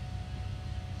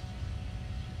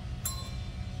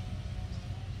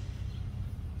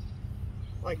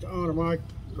 I'd like to honor my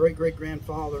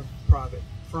great-great-grandfather, Private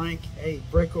Frank A.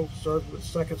 Brickle, served with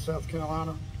 2nd South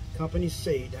Carolina, Company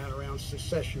C, down around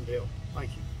Secessionville.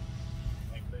 Thank you.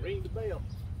 Ring the bell.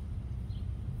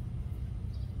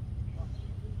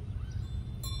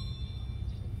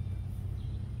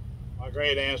 My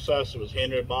great ancestor was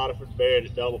Henry Bodiford, buried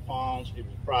at Double Ponds. He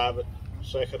was private,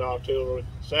 2nd Artillery,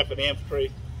 2nd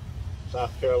Infantry,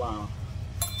 South Carolina.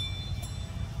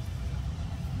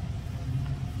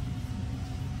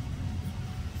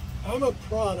 I'm a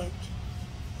product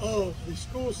of the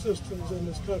school systems in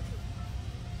this country.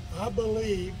 I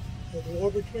believe that the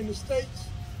war between the states,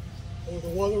 or the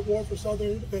war for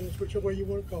Southern independence, whichever way you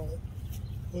want to call it,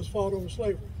 was fought over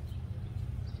slavery.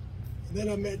 And then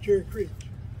I met Jerry Creech.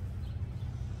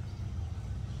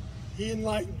 He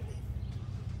enlightened me.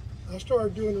 I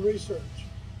started doing the research.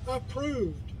 I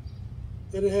proved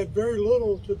that it had very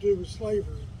little to do with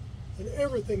slavery and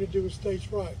everything to do with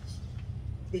states' rights.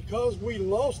 Because we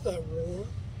lost that war,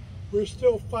 we're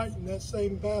still fighting that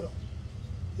same battle.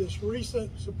 This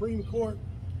recent Supreme Court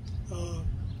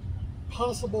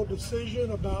possible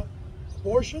decision about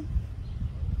abortion,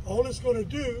 all it's going to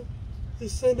do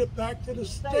is send it back to the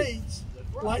states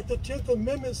like the 10th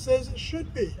Amendment says it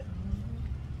should be.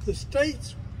 The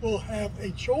states will have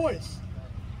a choice.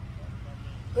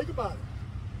 Think about it.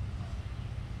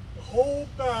 The whole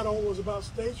battle was about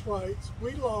states' rights.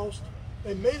 We lost.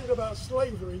 They made it about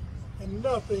slavery, and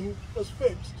nothing was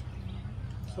fixed.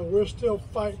 So we're still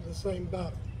fighting the same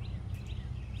battle.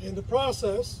 In the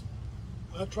process,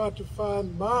 I tried to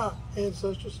find my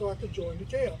ancestors so I could join the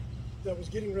camp that was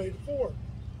getting ready to form.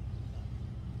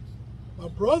 My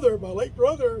brother, my late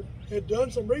brother, had done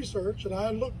some research, and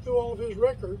I looked through all of his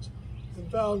records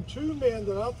and found two men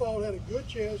that I thought had a good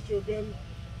chance to have been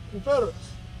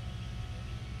Confederates.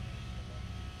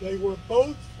 They were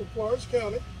both from Florence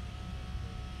County.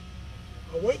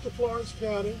 I went to Florence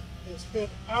County and spent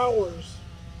hours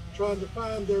trying to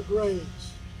find their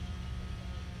graves.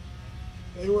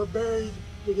 They were buried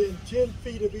within 10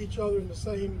 feet of each other in the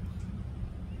same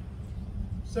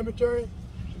cemetery.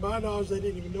 To my knowledge, they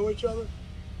didn't even know each other.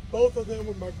 Both of them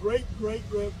were my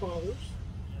great-great-grandfathers.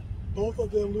 Both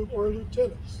of them were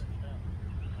lieutenants.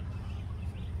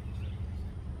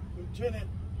 Lieutenant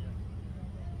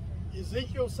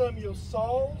Ezekiel Samuel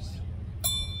Sauls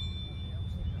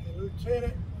and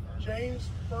Lieutenant James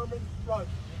Furman Rogers.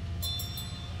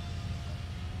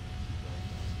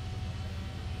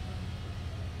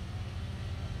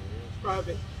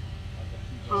 Private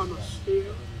Thomas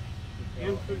Steele,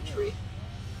 Infantry,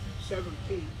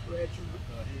 17th Regiment,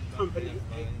 Company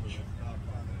H.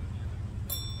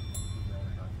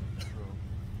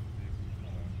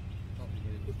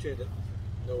 Lieutenant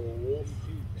Noah Wolf,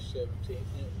 17th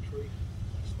Infantry,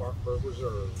 Spartanburg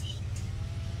Reserves.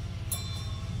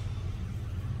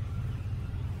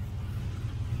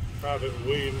 Private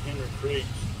William Henry Creech,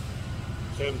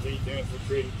 17th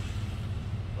Infantry.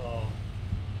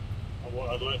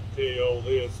 I'd like to tell you all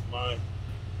this. My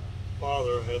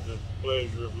father had the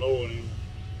pleasure of knowing him.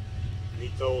 He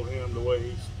told him the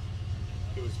way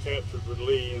he was captured with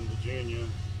Lee in Virginia,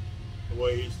 the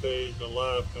way he stayed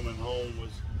alive coming home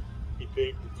was he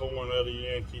picked the corn out of the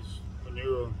Yankees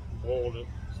manure, boiled it,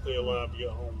 stay alive to get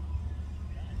home.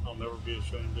 I'll never be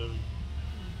ashamed of him.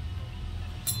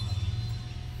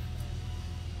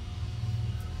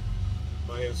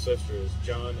 My ancestor is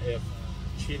John F.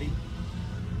 Chitty,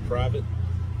 Private,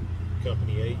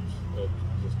 Company H,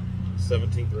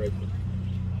 17th Regiment.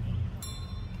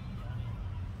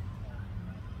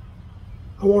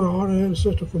 I want to honor an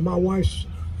ancestor from my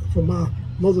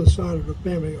mother's side of the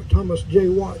family, Thomas J.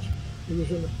 Watts. He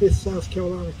was in the 5th South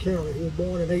Carolina County. He was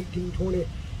born in 1820,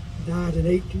 died in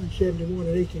 1871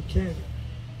 in Aiken County,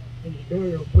 and his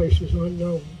burial place is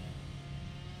unknown.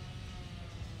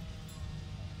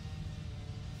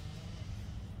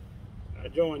 I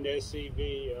joined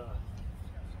SCV.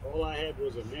 All I had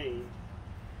was a name,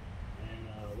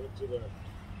 and went to the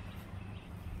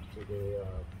what you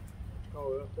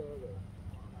call it up there,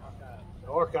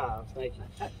 the archives. Thank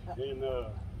you. And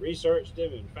researched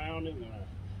him and found him, and I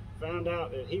found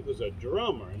out that he was a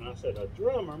drummer. And I said, a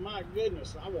drummer? My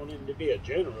goodness, I want him to be a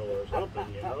general or something,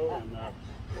 you know.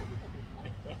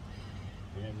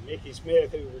 And Mickey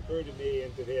Smith, who recruited me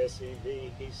into the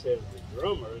SCV, he said the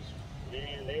drummers,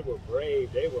 man, they were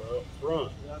brave. They were up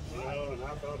front, you know. And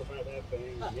I thought about that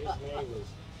thing. And his name was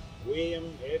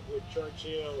William Edward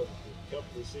Churchill,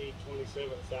 Company C,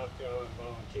 27th South Carolina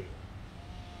Volunteer.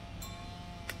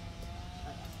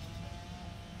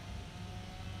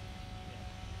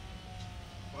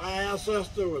 My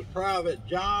ancestor was Private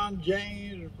John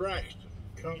James Braxton,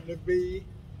 Company B,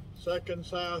 2nd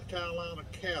South Carolina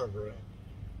Cavalry,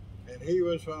 and he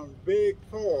was from Big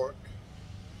Fork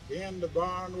in the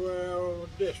Barnwell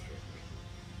district.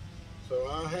 So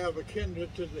I have a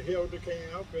kindred to the Hilda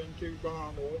camp into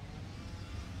Barnwell.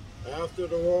 After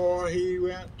the war, he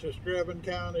went to Screven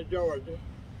County, Georgia,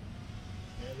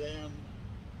 and then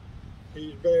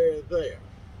he's buried there.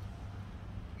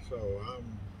 So I'm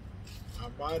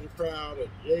mighty proud of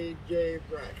J.J.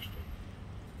 Braxton.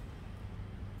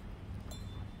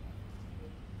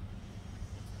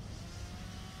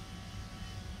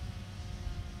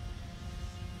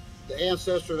 the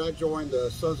ancestor that I joined the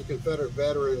Sons of Confederate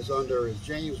Veterans under is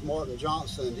James Martin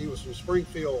Johnson. He was from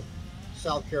Springfield,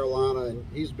 South Carolina, and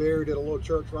he's buried at a little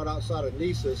church right outside of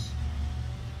Nessus.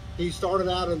 He started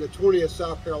out in the 20th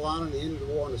South Carolina and he ended the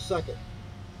war in the 2nd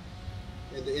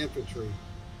in the infantry.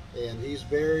 And he's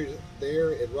buried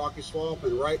there at Rocky Swamp,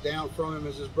 and right down from him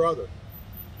is his brother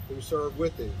who served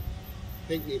with him,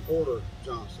 Pinckney Porter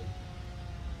Johnson.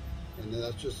 And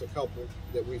that's just a couple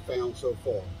that we found so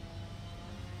far.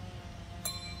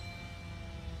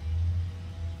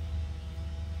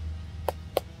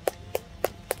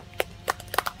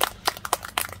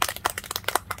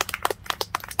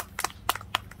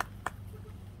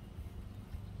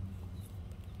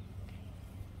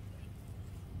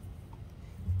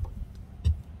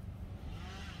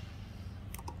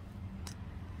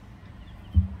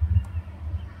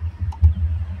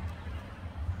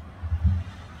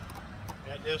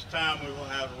 At this time, we will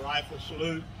have a rifle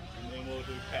salute, and then we'll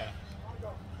do pats.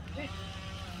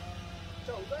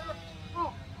 So there,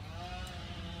 on.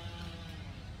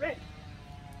 Ready.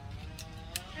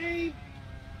 Aim.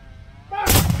 Fire.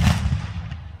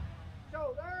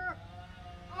 So there,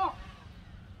 on.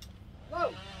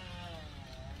 Load.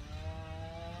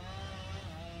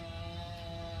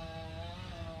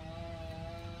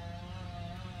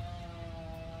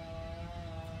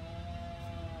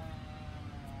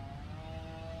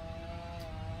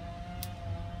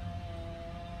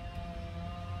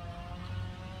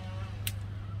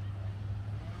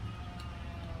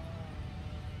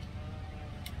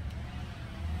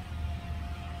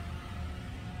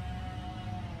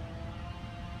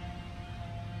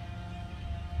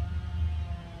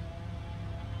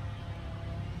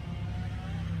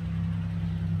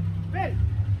 Ready.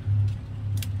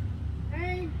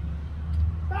 Aim.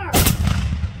 Fire.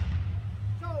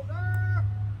 Shoulder.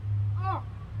 Off.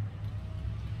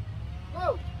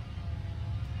 Load.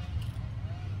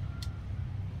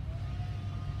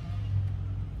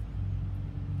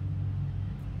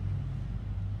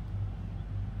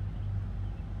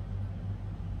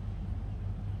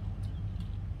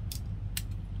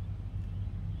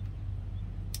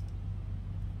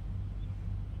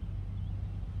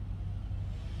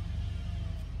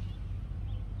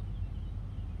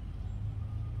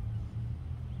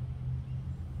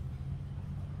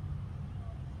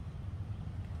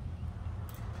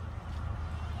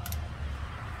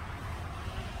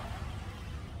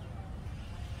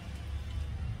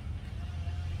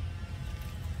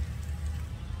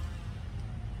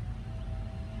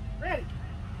 Ready.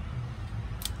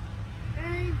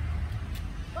 Aim.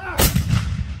 Fire.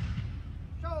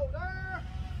 Shoulder.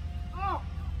 Off.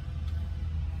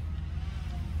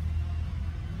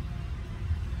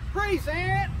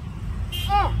 Present.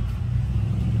 Off.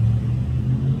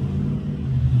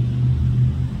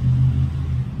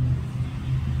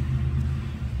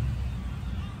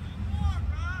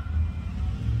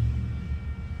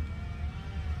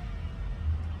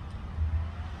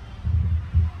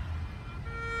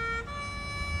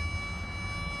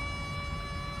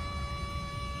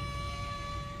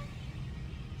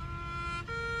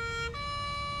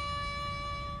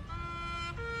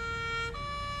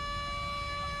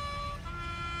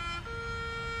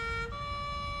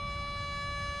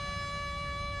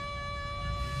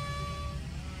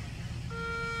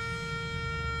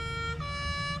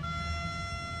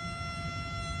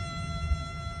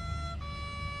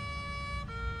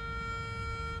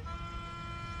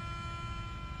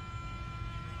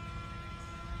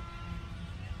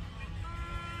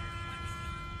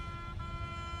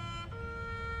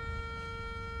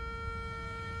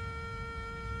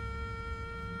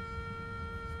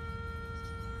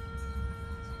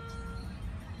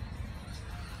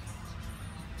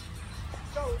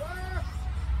 Shoulder.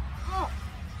 Off.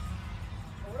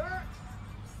 Shoulder.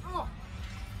 Off.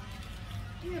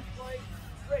 In place.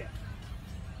 Rest.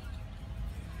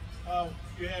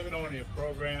 You have it on your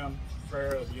program,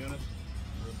 prayer of unity.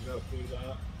 We'll go through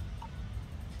that.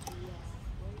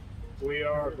 We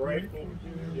are grateful,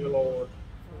 dear Lord,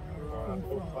 for our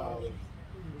forefathers.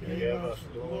 Give us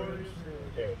glorious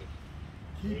heritage.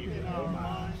 Keep in our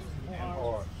minds and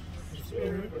hearts the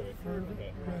spirit of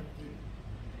fervent gratitude.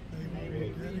 May we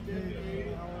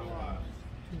dedicate our lives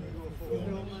to the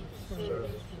fulfillment of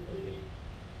service to Thee.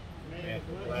 May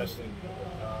the blessing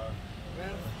of God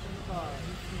rest and abide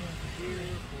here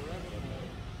forevermore.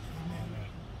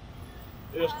 Amen.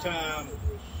 This time,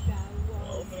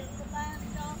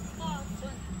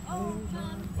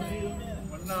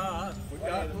 we're not. We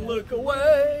got to look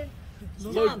away.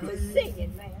 Tom is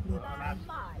singing, man. Not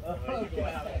mine. All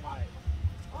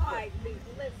right,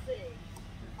 people, let's sing.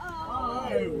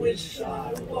 I wish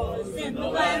I was in the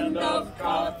land of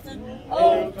cotton.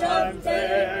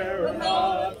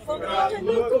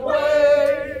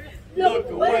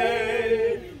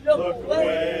 Look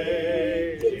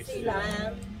away,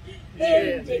 Dixieland.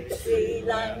 In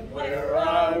Dixieland, where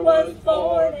I was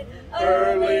born,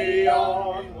 early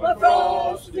on, one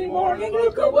frosty morning,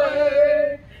 look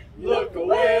away, look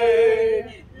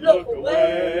away, look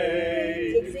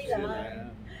away, Dixieland.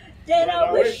 Then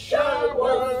I wish I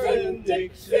was in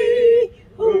Dixie,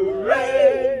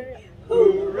 hooray,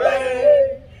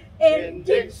 hooray. In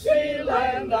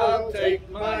Dixieland I'll take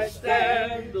my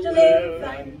stand, to live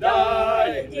and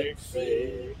die in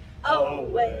Dixie,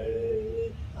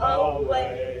 away,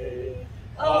 away,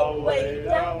 away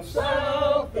down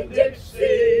south in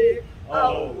Dixie,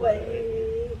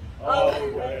 away,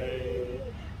 away,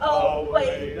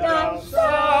 away down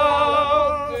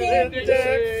south in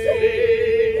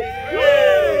Dixie.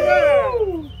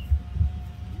 Woo!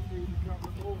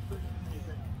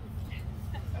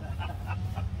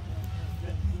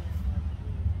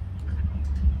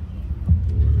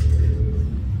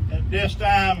 At this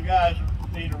time, guys,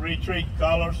 need to retreat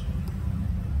colors.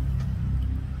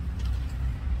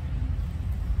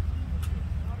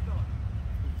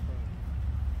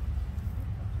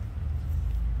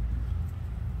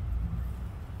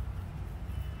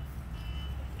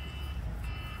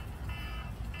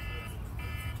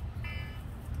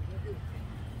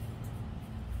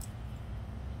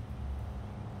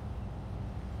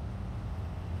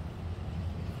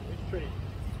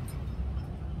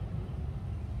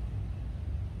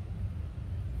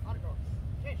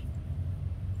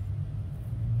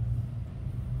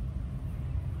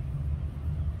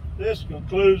 This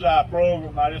concludes our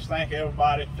program. I just thank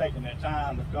everybody for taking their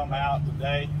time to come out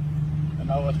today. I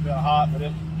know it's been hot, but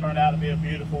it turned out to be a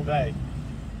beautiful day.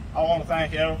 I want to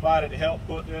thank everybody to help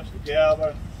put this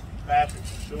together, Patrick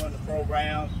for doing the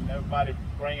programs, and everybody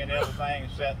bringing everything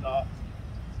and setting up.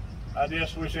 I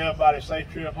just wish everybody a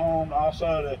safe trip home.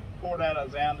 Also to Port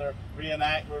Alexander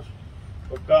reenactors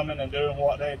for coming and doing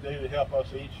what they do to help us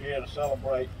each year to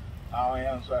celebrate our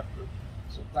ancestors.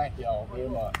 So thank you all very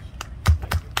much.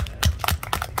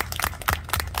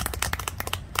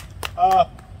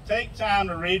 Take time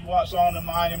to read what's on the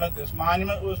monument. This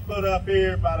monument was put up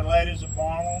here by the ladies of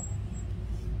Barnwell.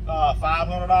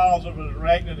 $500 was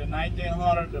erected in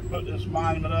 1900 to put this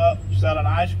monument up, selling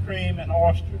ice cream and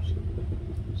oysters.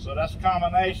 So that's a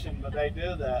combination, but they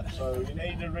do that. So you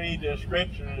need to read the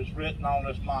scripture that's written on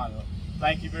this monument.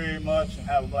 Thank you very much and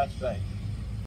have a blessed day.